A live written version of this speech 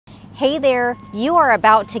Hey there, you are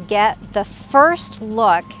about to get the first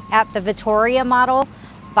look at the Vittoria Model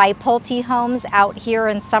by Pulte Homes out here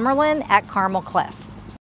in Summerlin at Carmel Cliff.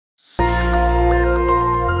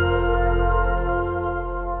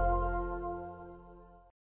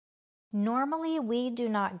 Normally we do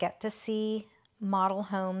not get to see model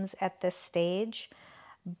homes at this stage,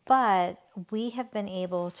 but we have been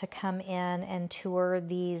able to come in and tour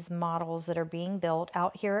these models that are being built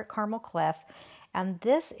out here at Carmel Cliff. And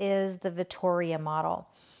this is the Vittoria Model.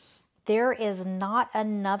 There is not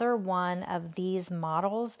another one of these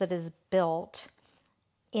models that is built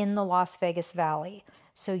in the Las Vegas Valley.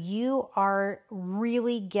 So you are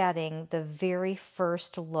really getting the very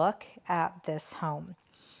first look at this home.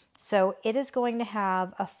 So it is going to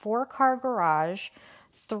have a 4-car garage,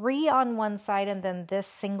 3 on one side, and then this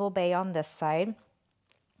single bay on this side.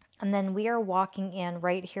 And then we are walking in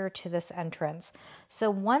right here to this entrance.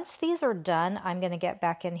 So once these are done, I'm going to get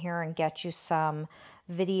back in here and get you some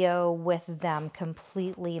video with them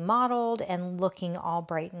completely modeled and looking all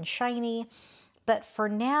bright and shiny. But for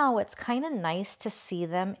now, it's kind of nice to see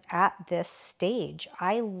them at this stage.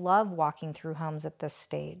 I love walking through homes at this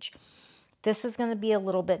stage. This is going to be a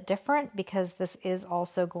little bit different because this is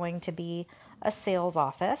also going to be a sales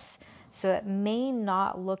office. So it may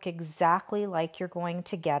not look exactly like you're going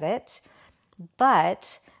to get it,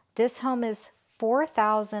 but this home is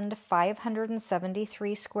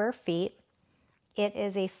 4,573 square feet. It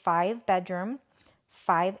is a 5-bedroom,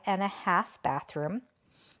 5.5 bathroom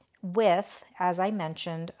with, as I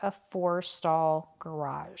mentioned, a 4-stall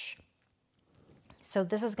garage. So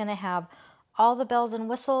this is going to have all the bells and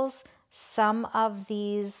whistles. Some of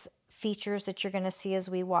these features that you're going to see as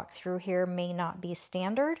we walk through here may not be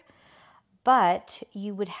standard, but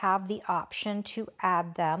you would have the option to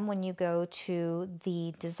add them when you go to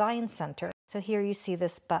the design center. So here you see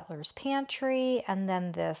this butler's pantry and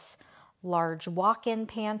then this large walk-in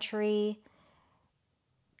pantry.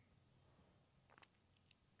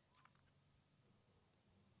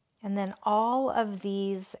 And then all of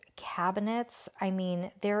these cabinets, I mean,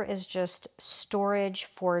 there is just storage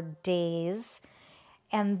for days.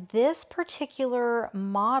 And this particular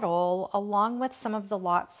model, along with some of the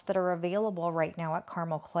lots that are available right now at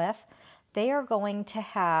Carmel Cliff, they are going to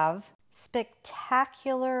have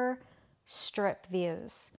spectacular strip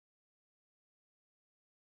views.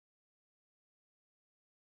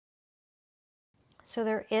 So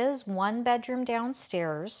there is one bedroom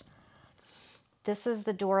downstairs. This is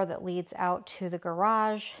the door that leads out to the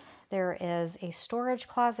garage. There is a storage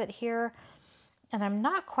closet here. And I'm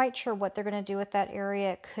not quite sure what they're going to do with that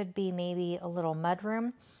area. It could be maybe a little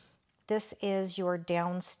mudroom. This is your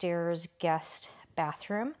downstairs guest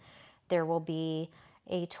bathroom. There will be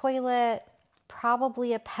a toilet,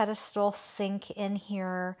 probably a pedestal sink in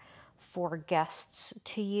here for guests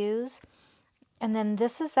to use. And then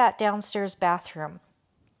this is that downstairs bathroom.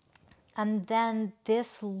 And then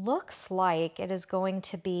this looks like it is going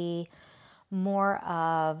to be more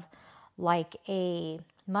of like a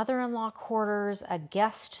mother-in-law quarters, a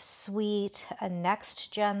guest suite, a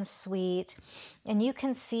next-gen suite, and you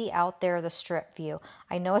can see out there the strip view.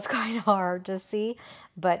 I know it's kind of hard to see,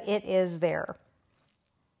 but it is there.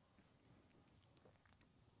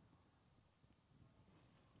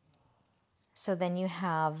 So then you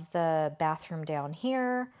have the bathroom down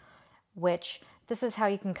here, which this is how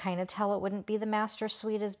you can kind of tell it wouldn't be the master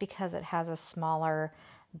suite, is because it has a smaller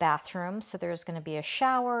bathroom. So there's going to be a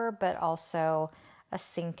shower, but also a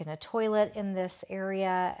sink and a toilet in this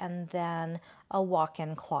area, and then a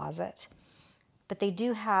walk-in closet. But they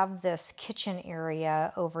do have this kitchen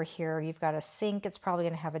area over here. You've got a sink. It's probably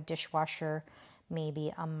going to have a dishwasher,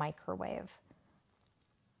 maybe a microwave.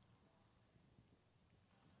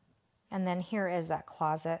 And then here is that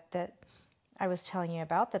closet that I was telling you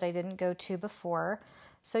about that I didn't go to before.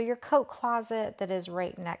 So your coat closet that is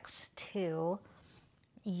right next to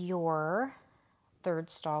your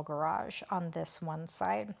 3rd stall garage on this one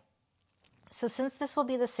side. So since this will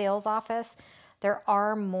be the sales office, there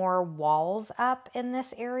are more walls up in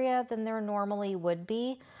this area than there normally would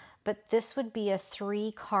be, but this would be a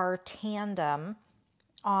 3-car tandem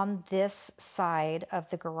on this side of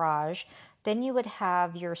the garage. Then you would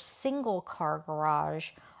have your single-car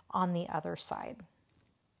garage on the other side.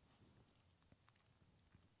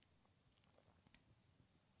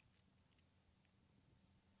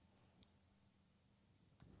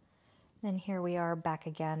 Then here we are back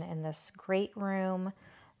again in this great room,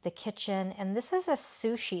 the kitchen, and this is a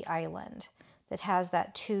sushi island that has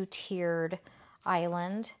that 2-tiered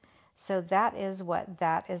island. So that is what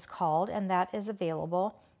that is called, and that is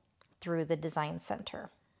available through the design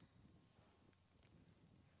center.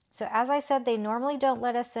 So as I said, they normally don't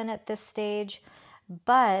let us in at this stage,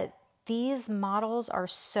 but these models are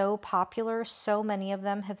so popular, so many of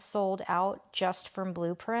them have sold out just from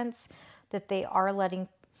blueprints, that they are letting,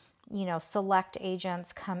 you know, select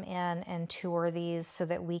agents come in and tour these so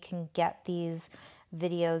that we can get these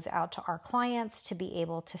videos out to our clients to be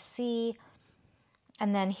able to see.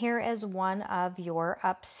 And then here is one of your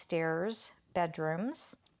upstairs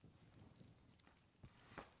bedrooms.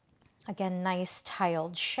 Again, nice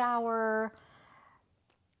tiled shower,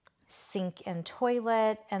 sink and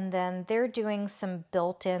toilet, and then they're doing some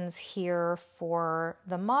built-ins here for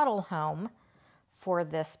the model home for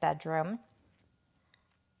this bedroom.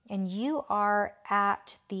 And you are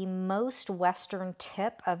at the most western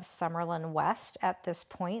tip of Summerlin West at this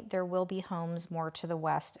point. There will be homes more to the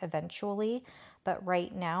west eventually, but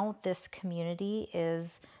right now this community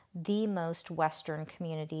is the most western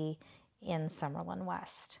community in Summerlin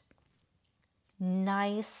West.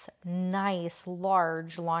 Nice, nice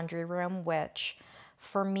large laundry room, which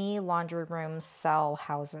for me, laundry rooms sell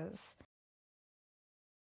houses.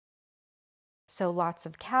 So lots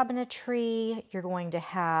of cabinetry. You're going to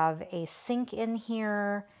have a sink in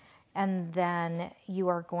here, and then you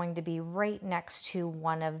are going to be right next to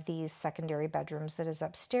one of these secondary bedrooms that is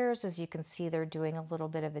upstairs. As you can see, they're doing a little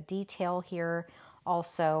bit of a detail here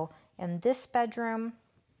also in this bedroom.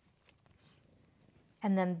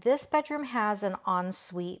 And then this bedroom has an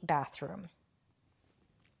ensuite bathroom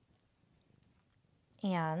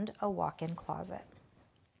and a walk-in closet.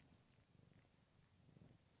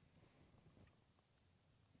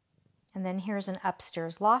 And then here's an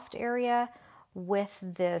upstairs loft area with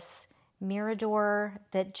this Mirador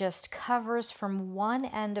that just covers from one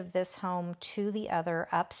end of this home to the other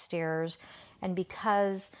upstairs. And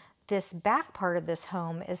because this back part of this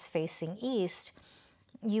home is facing east,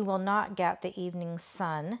 you will not get the evening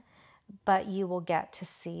sun, but you will get to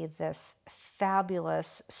see this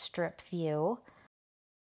fabulous strip view.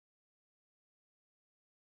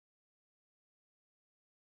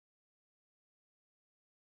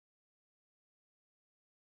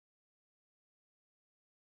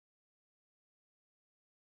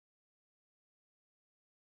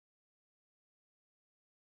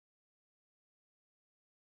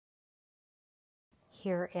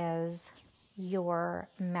 Here is your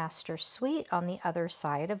master suite on the other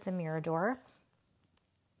side of the Mirador.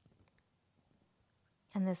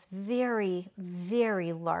 And this very,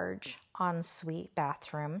 very large ensuite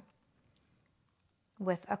bathroom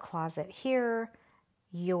with a closet here.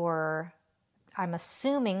 I'm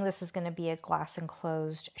assuming this is going to be a glass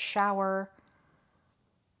enclosed shower,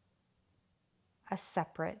 a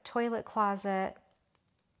separate toilet closet,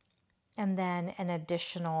 and then an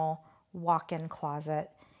additional walk-in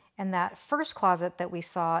closet. And that first closet that we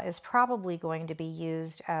saw is probably going to be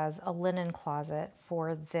used as a linen closet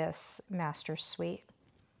for this master suite.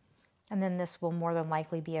 And then this will more than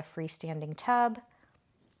likely be a freestanding tub.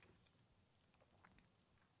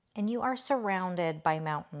 And you are surrounded by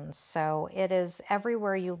mountains, so it is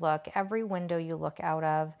everywhere you look, every window you look out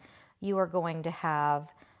of, you are going to have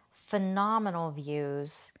phenomenal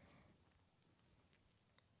views.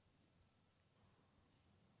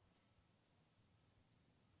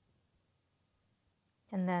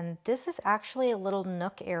 And then this is actually a little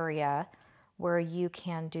nook area where you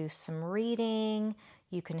can do some reading,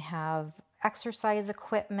 you can have exercise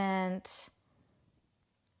equipment.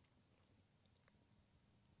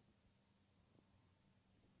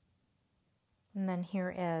 And then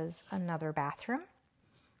here is another bathroom,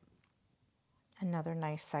 another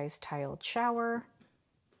nice sized tiled shower,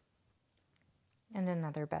 and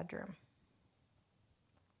another bedroom.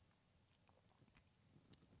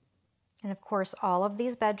 And of course, all of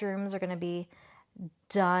these bedrooms are going to be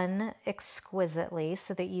done exquisitely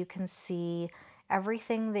so that you can see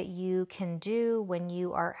everything that you can do when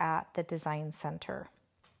you are at the design center.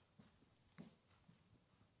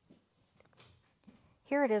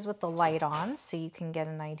 Here it is with the light on, so you can get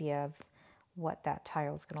an idea of what that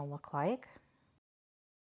tile is going to look like.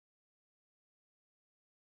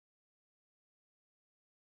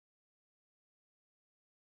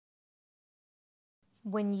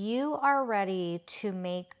 When you are ready to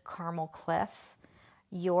make Carmel Cliff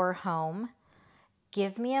your home,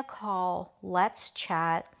 give me a call. Let's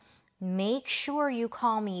chat. Make sure you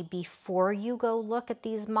call me before you go look at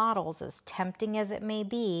these models, as tempting as it may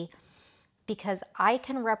be, because I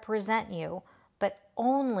can represent you, but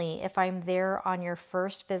only if I'm there on your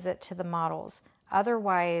first visit to the models.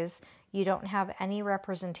 Otherwise, you don't have any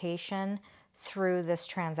representation through this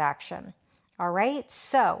transaction. All right,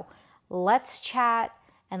 so let's chat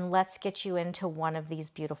and let's get you into one of these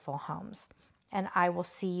beautiful homes. And I will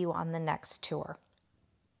see you on the next tour.